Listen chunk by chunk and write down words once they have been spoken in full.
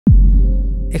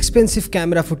Expensive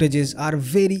camera footages are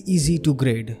very easy to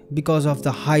grade because of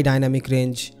the high dynamic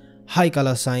range, high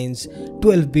color science,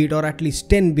 12-bit और at least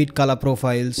 10-bit color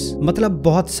profiles, मतलब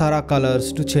बहुत सारा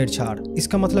colors to छेड़छाड़।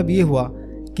 इसका मतलब ये हुआ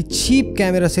कि cheap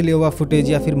कैमरा से लिया हुआ फुटेज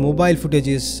या फिर mobile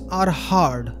footages are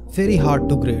hard, very hard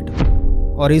to grade.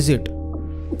 Or is it?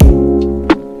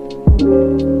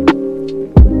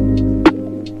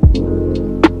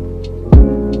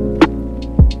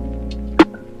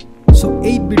 So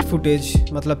 8-bit footage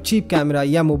मतलब cheap कैमरा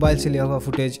या मोबाइल से लिया हुआ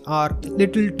footage are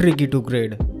little tricky to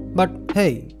grade. But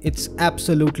hey, it's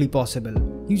absolutely possible.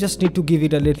 You just need to give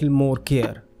it a little more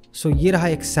care. So ये रहा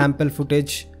एक sample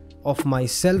footage of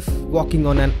myself walking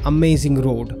on an amazing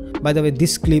road. By the way,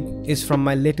 this clip is from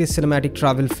my latest cinematic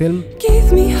travel film.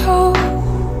 Gave me hope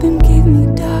and gave me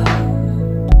doubt.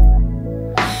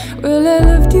 Well, I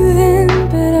loved you then,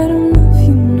 but I don't love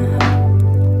you now.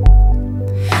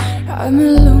 I'm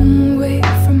a long way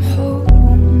from home.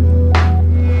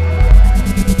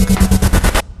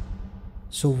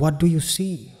 So what do you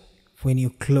see when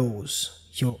you close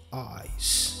your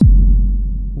eyes?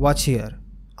 Watch here.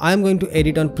 I am going to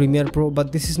edit on Premiere Pro,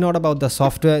 but this is not about the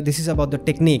software, this is about the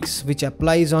techniques which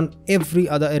applies on every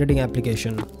other editing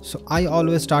application. So I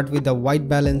always start with the white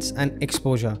balance and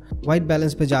exposure. White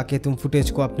balance पे जाके तुम footage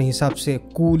को अपने हिसाब से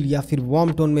cool या फिर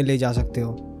warm tone में ले जा सकते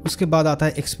हो। उसके बाद आता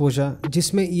है एक्सपोजर,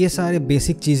 जिसमें ये सारे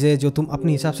बेसिक चीज़ें जो तुम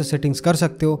अपने हिसाब से सेटिंग्स कर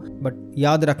सकते हो, बट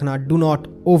याद रखना do not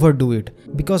overdo it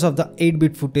because of the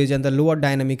 8-bit footage and the lower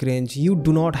dynamic range you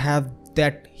do not have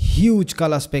that huge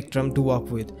colour spectrum to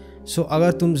work with. सो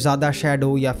अगर तुम ज़्यादा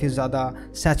शेडो या फिर ज़्यादा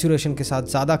सैचुरेशन के साथ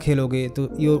ज़्यादा खेलोगे तो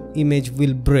your image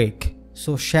will break.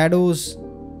 So shadows,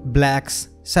 blacks,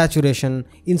 saturation,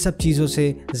 इन सब चीज़ों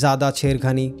से ज़्यादा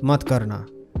छेड़खानी मत करना।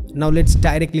 Now let's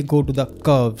directly go to the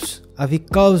curves. अभी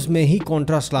कर्व्स में ही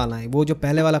कॉन्ट्रास्ट लाना है। वो जो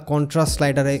पहले वाला कॉन्ट्रास्ट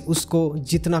स्लाइडर है उसको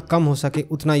जितना कम हो सके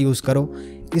उतना यूज़ करो।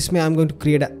 इसमें I am going to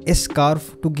create a S curve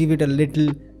to give it a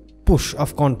little push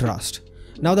of contrast.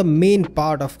 Now the main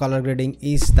part of color grading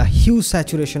is the hue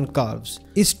saturation curves.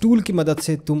 इस tool की मदद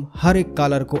से तुम हर एक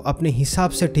कलर को अपने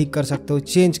हिसाब से ठीक कर सकते हो,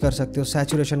 चेंज कर सकते हो,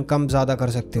 सैचुरेशन कम ज़्यादा कर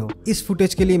सकते हो। इस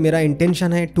फुटेज के लिए मेरा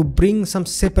इंटेंशन है to bring some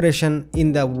separation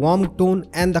in the warm tone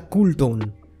and the cool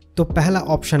tone. तो पहला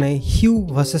ऑप्शन है ह्यू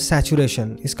वर्सेस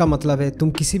सैचुरेशन। इसका मतलब है तुम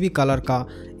किसी भी कलर का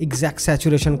एग्जैक्ट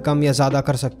सैचुरेशन कम या ज़्यादा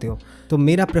कर सकते हो। तो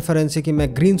मेरा प्रेफरेंस है कि मैं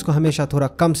ग्रीन्स को हमेशा थोड़ा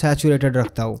कम सैचुरेटेड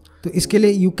रखता हूँ। तो इसके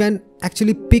लिए you can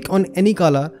actually pick on any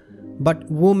colour, but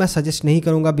वो मैं सजेस्ट नहीं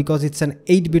करूँगा because it's an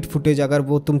 8-bit footage. अगर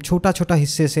वो तुम छोटा छोटा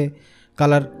हिस्से से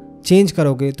कलर चेंज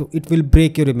करोगे तो it will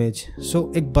break your image.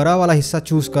 सो एक बड़ा वाला हिस्सा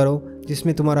चूज़ करो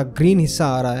जिसमें तुम्हारा ग्रीन हिस्सा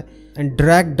आ रहा है एंड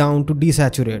ड्रैग डाउन टू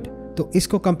डीसैचुरेट। तो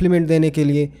इसको कम्प्लीमेंट देने के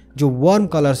लिए जो वार्म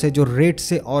कलर से जो रेड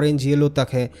से ऑरेंज येलो तक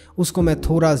है उसको मैं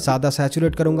थोड़ा ज़्यादा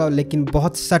सैचुरेट करूँगा, लेकिन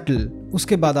बहुत सटल।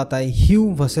 उसके बाद आता है ह्यू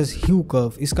वर्सेस ह्यू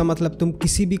कर्व। इसका मतलब तुम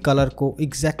किसी भी कलर को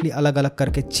एग्जैक्टली अलग अलग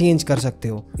करके चेंज कर सकते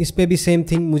हो। इस पे भी सेम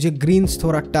थिंग, मुझे ग्रीन्स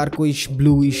थोड़ा टार्कोइश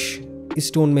ब्लूइश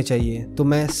इस टोन में चाहिए तो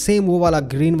मैं सेम वो वाला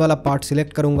ग्रीन वाला पार्ट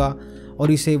सिलेक्ट करूँगा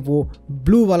और इसे वो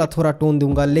ब्लू वाला थोड़ा टोन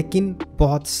दूंगा, लेकिन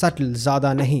बहुत सटल,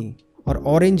 ज़्यादा नहीं। और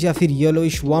ऑरेंज या फिर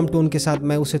येलोइश वार्म टोन के साथ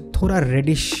मैं उसे थोड़ा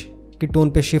रेडिश के टोन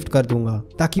पे शिफ्ट कर दूंगा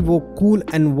ताकि वो कूल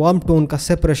एंड वार्म टोन का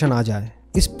सेपरेशन आ जाए।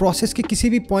 इस प्रोसेस के किसी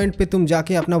भी पॉइंट पे तुम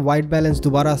जाके अपना वाइट बैलेंस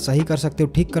दोबारा सही कर सकते हो,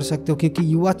 ठीक कर सकते हो,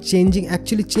 क्योंकि you are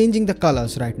actually changing the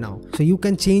colours right now. So you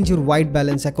can change your white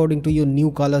balance according to your new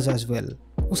colours as well.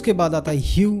 उसके बाद आता है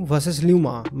ह्यू वर्सेस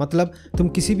ल्यूमा, मतलब तुम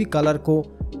किसी भी कलर को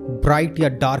ब्राइट या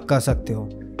डार्क कर सकते हो।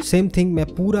 सेम थिंग, मैं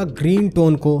पूरा ग्रीन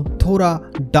टोन को थोड़ा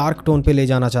डार्क टोन पे ले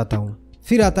जाना चाहता हूँ।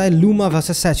 फिर आता है लूमा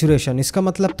वर्सेस सैचुरेशन। इसका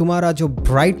मतलब तुम्हारा जो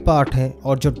ब्राइट पार्ट है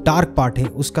और जो डार्क पार्ट है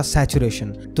उसका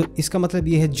सैचुरेशन। तो इसका मतलब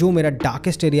ये है जो मेरा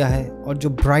डार्केस्ट एरिया है और जो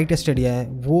ब्राइटेस्ट एरिया है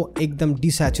वो एकदम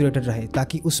डिसैचुरेटेड रहे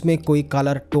ताकि उसमें कोई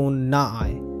कलर टोन ना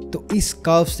आए। तो इस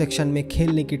कर्व सेक्शन में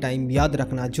खेलने की टाइम याद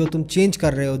रखना जो तुम चेंज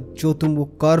कर रहे हो, जो तुम वो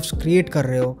कर्व्स क्रिएट कर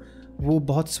रहे हो वो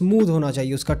बहुत स्मूथ होना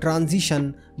चाहिए, उसका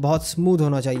ट्रांजिशन बहुत स्मूथ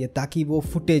होना चाहिए ताकि वो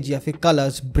फुटेज या फिर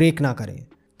कलर्स ब्रेक ना करें।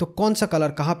 तो कौन सा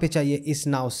कलर कहाँ पे चाहिए is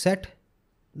now set.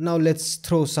 Now let's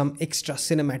throw some extra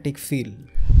cinematic feel.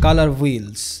 Color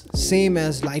wheels, same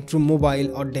as Lightroom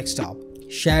mobile और desktop.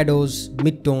 Shadows,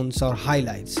 midtones और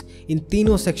highlights. इन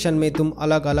तीनों सेक्शन में तुम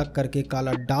अलग अलग करके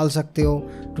कलर डाल सकते हो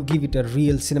to give it a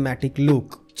real cinematic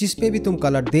look. जिस पे भी तुम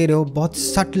कलर दे रहे हो बहुत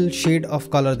सटल शेड ऑफ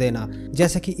कलर देना।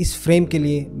 जैसे कि इस फ्रेम के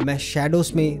लिए मैं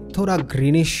शेडोज में थोड़ा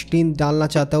ग्रीनिश टिन डालना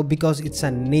चाहता हूँ because it's a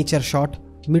nature shot.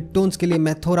 Mid tones के लिए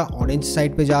मैं थोड़ा ऑरेंज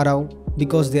साइड पे जा रहा हूँ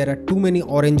because there are to many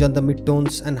orange on the mid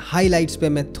tones and highlights पे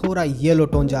मैं थोड़ा येलो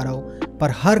टोन जा रहा हूँ,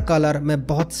 पर हर कलर मैं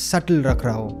बहुत सटल रख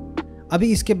रहा हूँ।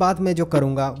 अभी इसके बाद मैं जो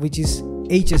करूँगा विच इज़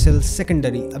HSL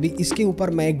Secondary। अभी इसके ऊपर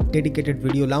मैं एक डेडिकेटेड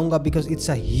वीडियो लाऊंगा because it's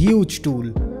a huge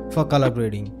tool for colour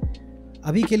grading.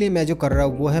 अभी के लिए मैं जो कर रहा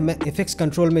हूँ वो है मैं इफेक्ट्स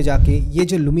कंट्रोल में जाके ये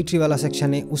जो लुमिट्री वाला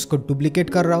सेक्शन है उसको डुप्लीकेट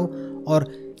कर रहा हूँ और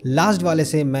लास्ट वाले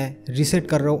से मैं रीसेट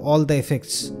कर रहा हूँ ऑल द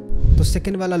इफेक्ट्स। तो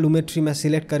सेकेंड वाला लुमिट्री मैं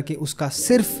सिलेक्ट करके उसका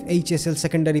सिर्फ HSL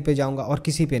सेकेंडरी पे जाऊंगा और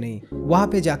किसी पे नहीं। वहाँ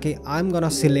पे जाके I am gonna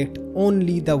select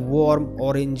only the warm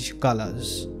orange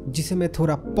colours जिसे मैं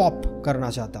थोड़ा पॉप करना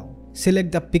चाहता हूँ।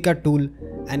 Select the picker tool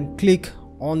and click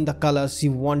on the colours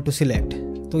you want to select.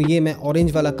 तो ये मैं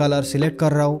ऑरेंज वाला कलर सिलेक्ट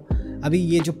कर रहा हूँ। अभी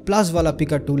ये जो प्लस वाला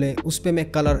पिकर टूल है उस पर मैं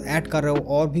कलर ऐड कर रहा हूँ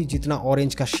और भी जितना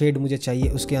ऑरेंज का शेड मुझे चाहिए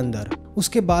उसके अंदर।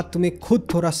 उसके बाद तुम्हें खुद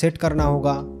थोड़ा सेट करना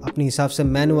होगा अपने हिसाब से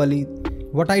manually.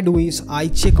 What I do is I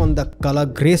check on the colour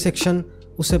grey section.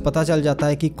 उससे पता चल जाता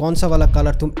है कि कौन सा वाला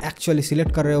कलर तुम एक्चुअली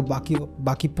सिलेक्ट कर रहे हो,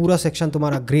 बाकी पूरा सेक्शन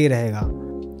तुम्हारा ग्रे रहेगा।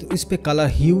 तो इस पे कलर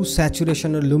ह्यू,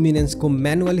 सैचुरेशन और लुमिनेंस को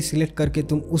मैनुअली सिलेक्ट करके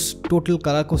तुम उस टोटल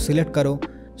कलर को सिलेक्ट करो।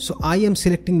 सो I am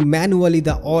selecting manually the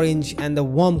orange and the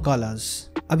warm colours.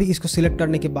 अभी इसको सिलेक्ट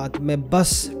करने के बाद मैं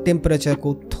बस टेम्परेचर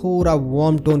को थोड़ा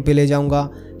वार्म टोन पे ले जाऊंगा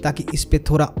ताकि इस पे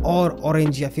थोड़ा और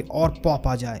ऑरेंज या फिर और पॉप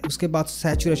आ जाए। उसके बाद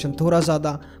सैचुरेशन थोड़ा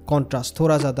ज़्यादा, कॉन्ट्रास्ट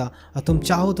थोड़ा ज़्यादा, और तुम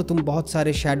चाहो तो तुम बहुत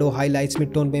सारे शैडो, हाईलाइट्स,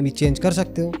 मिड टोन में भी चेंज कर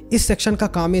सकते हो। इस सेक्शन का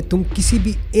काम है तुम किसी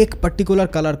भी एक पर्टिकुलर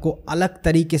कलर को अलग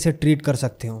तरीके से ट्रीट कर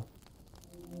सकते हो।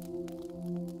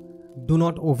 Do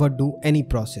not overdo any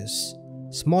process.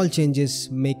 Small changes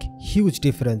make huge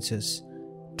differences.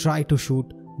 Try to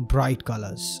shoot bright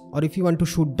colours और if you want to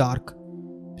shoot dark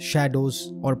shadows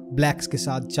और ब्लैक्स के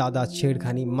साथ ज़्यादा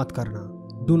छेड़खानी मत करना।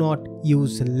 Do not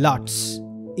use lots,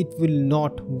 it will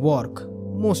not work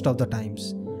most of the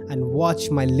times. And watch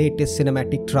my latest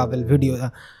cinematic travel video.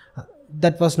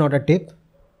 That was not a tip,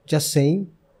 just saying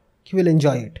you will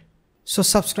enjoy it. So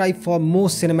subscribe for more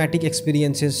cinematic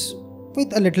experiences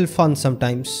with a little fun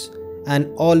sometimes,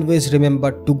 and always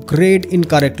remember to grade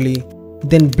incorrectly,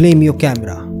 then blame your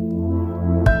camera.